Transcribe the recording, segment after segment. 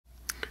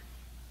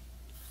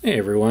Hey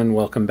everyone,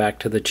 welcome back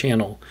to the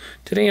channel.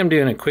 Today I'm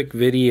doing a quick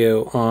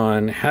video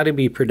on how to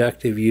be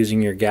productive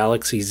using your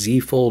Galaxy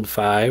Z Fold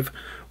 5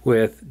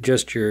 with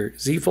just your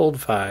Z Fold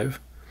 5,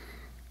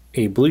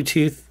 a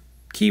Bluetooth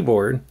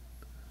keyboard,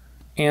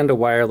 and a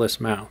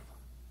wireless mouse.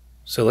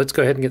 So let's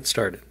go ahead and get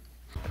started.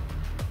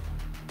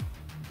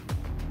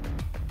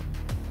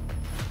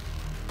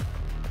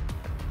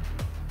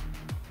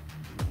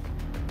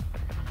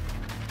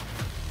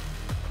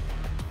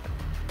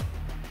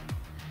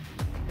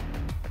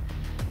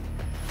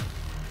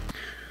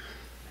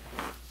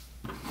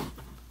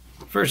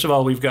 First of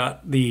all, we've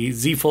got the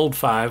Z Fold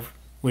 5,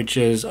 which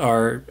is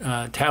our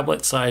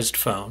tablet-sized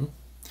phone.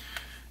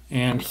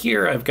 And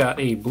here I've got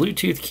a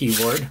Bluetooth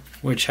keyboard,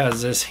 which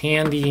has this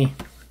handy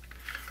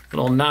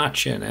little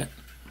notch in it.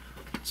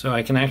 So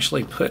I can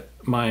actually put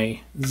my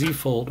Z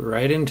Fold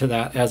right into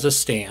that as a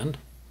stand.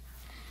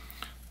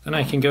 Then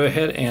I can go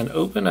ahead and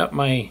open up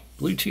my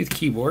Bluetooth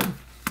keyboard.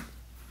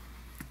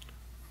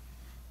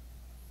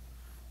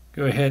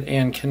 Go ahead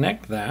and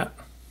connect that.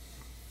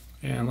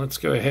 And let's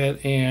go ahead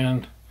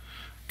and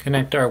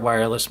connect our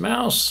wireless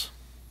mouse,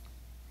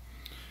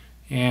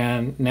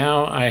 and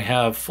now I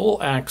have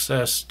full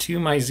access to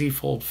my Z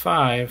Fold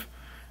 5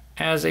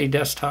 as a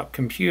desktop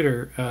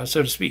computer,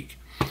 so to speak.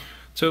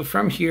 So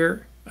from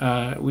here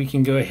we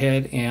can go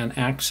ahead and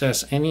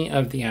access any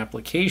of the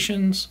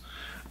applications.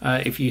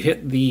 If you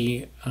hit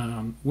the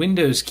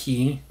Windows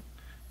key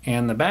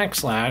and the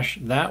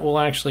backslash, that will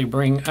actually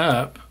bring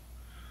up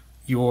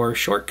your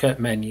shortcut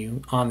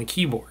menu on the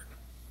keyboard.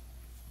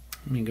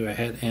 Let me go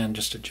ahead and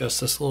just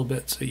adjust this a little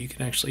bit so you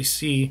can actually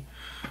see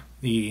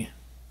the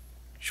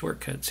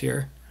shortcuts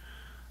here.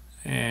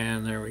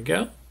 And there we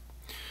go.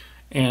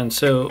 And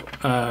so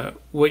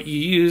what you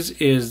use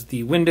is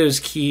the Windows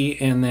key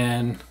and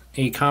then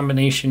a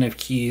combination of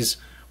keys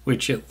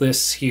which it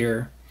lists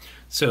here.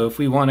 So if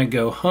we want to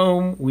go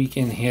home, we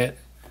can hit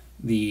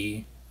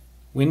the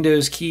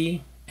Windows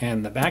key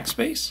and the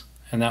backspace,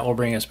 and that will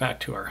bring us back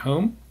to our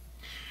home.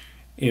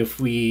 If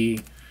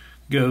we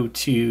go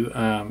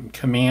to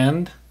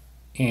Command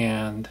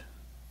and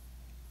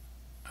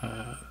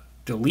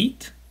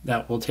delete,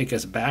 that will take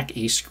us back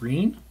a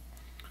screen.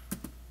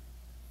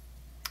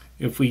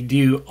 If we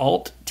do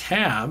Alt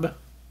Tab,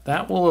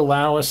 that will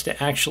allow us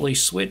to actually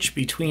switch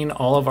between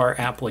all of our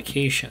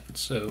applications.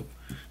 So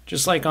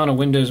just like on a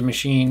Windows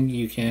machine,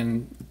 you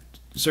can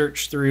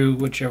search through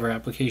whichever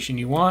application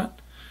you want,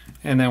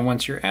 and then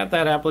once you're at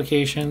that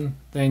application,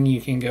 then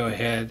you can go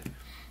ahead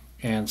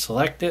and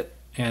select it,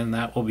 and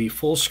that will be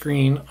full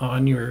screen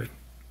on your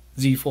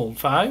Z Fold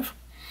 5.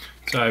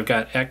 So I've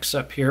got X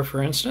up here,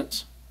 for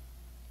instance.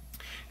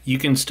 You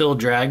can still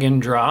drag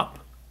and drop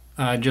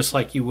just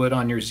like you would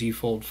on your Z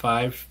Fold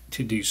 5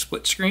 to do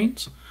split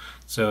screens.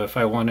 So if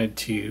I wanted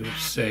to,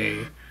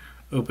 say,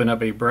 open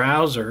up a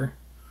browser,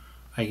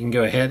 I can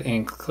go ahead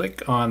and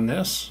click on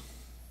this.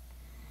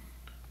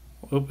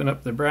 Open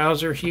up the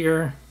browser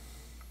here.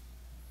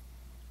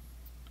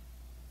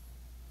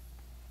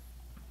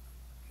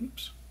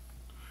 Oops.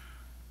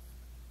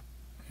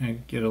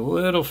 And get a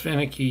little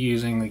finicky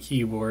using the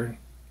keyboard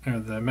or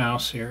the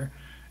mouse here,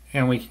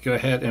 and we can go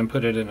ahead and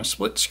put it in a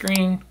split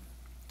screen.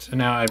 So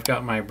now I've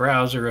got my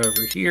browser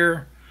over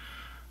here,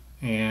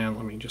 and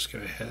let me just go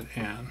ahead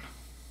and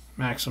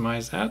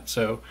maximize that.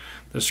 So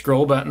the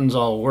scroll buttons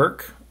all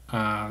work,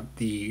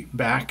 the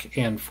back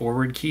and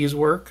forward keys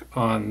work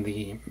on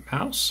the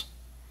mouse.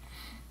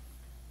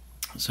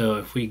 So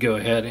if we go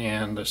ahead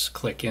and just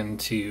click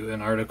into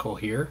an article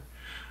here,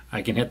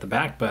 I can hit the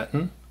back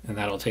button and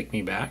that'll take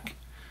me back.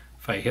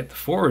 If I hit the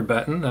forward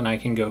button, then I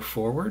can go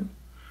forward.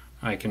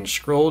 I can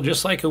scroll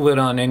just like I would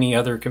on any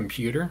other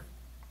computer.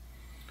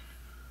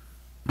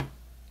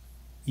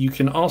 You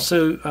can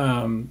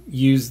also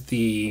use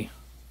the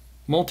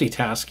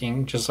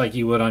multitasking just like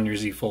you would on your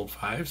Z Fold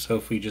 5. So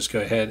if we just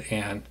go ahead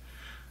and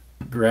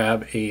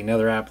grab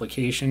another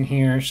application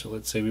here, so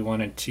let's say we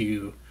wanted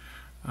to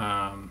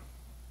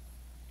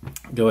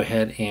go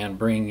ahead and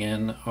bring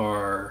in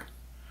our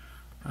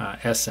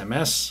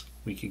SMS,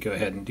 we could go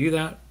ahead and do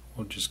that.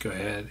 We'll just go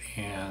ahead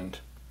and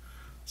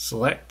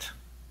select,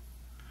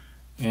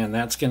 and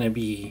that's going to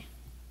be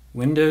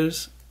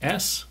Windows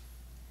S.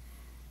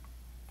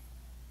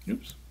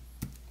 Oops.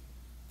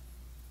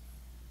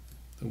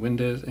 The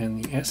Windows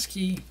and the S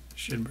key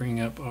should bring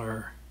up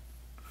our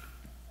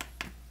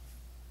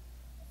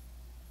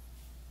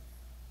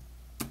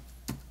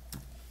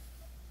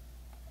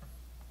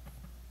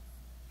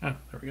there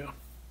we go.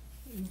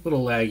 A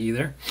little laggy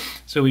there.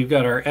 So we've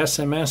got our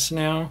SMS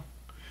now,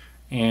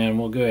 and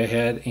we'll go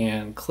ahead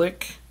and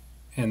click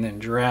and then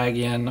drag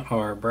in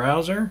our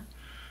browser.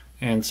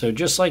 And so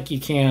just like you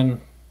can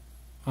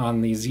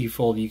on the Z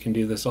Fold, you can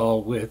do this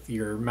all with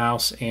your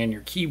mouse and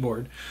your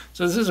keyboard.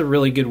 So this is a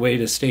really good way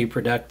to stay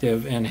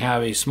productive and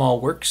have a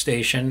small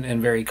workstation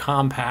and very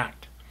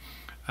compact.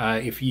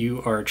 If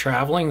you are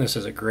traveling, this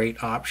is a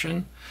great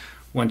option.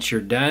 Once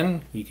you're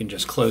done, you can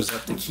just close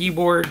up the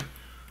keyboard,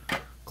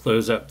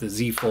 close up the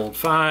Z Fold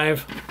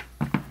 5,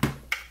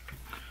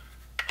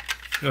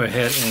 go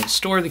ahead and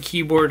store the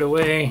keyboard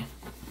away,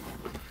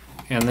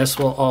 And this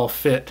will all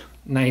fit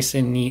nice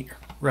and neat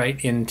right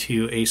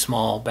into a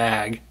small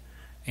bag,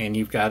 and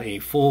you've got a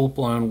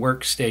full-blown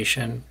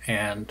workstation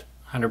and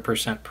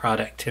 100%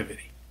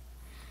 productivity.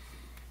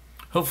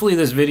 Hopefully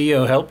this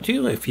video helped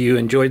you. If you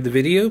enjoyed the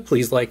video,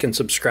 please like and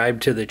subscribe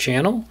to the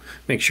channel.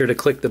 Make sure to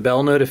click the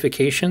bell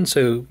notification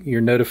so you're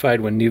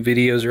notified when new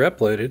videos are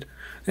uploaded.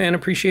 And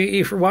appreciate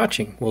you for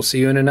watching. We'll see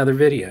you in another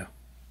video.